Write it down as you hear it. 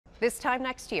This time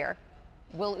next year,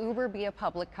 will Uber be a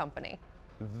public company?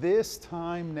 This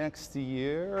time next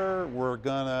year, we're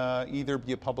gonna either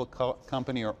be a public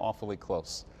company or awfully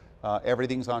close.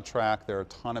 Everything's on track. There are a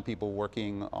ton of people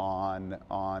working on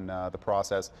the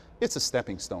process. It's a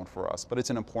stepping stone for us, but it's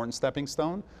an important stepping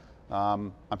stone.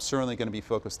 I'm certainly going to be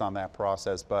focused on that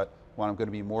process, but what I'm going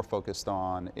to be more focused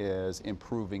on is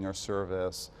improving our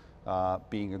service,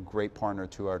 being a great partner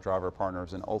to our driver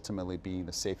partners, and ultimately being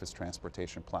the safest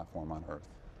transportation platform on earth.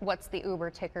 What's the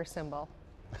Uber ticker symbol?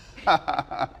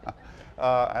 I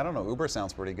don't know. Uber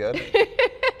sounds pretty good.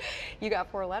 You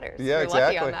got 4 letters. Yeah, You're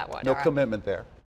exactly. lucky on that one. No All right. commitment there.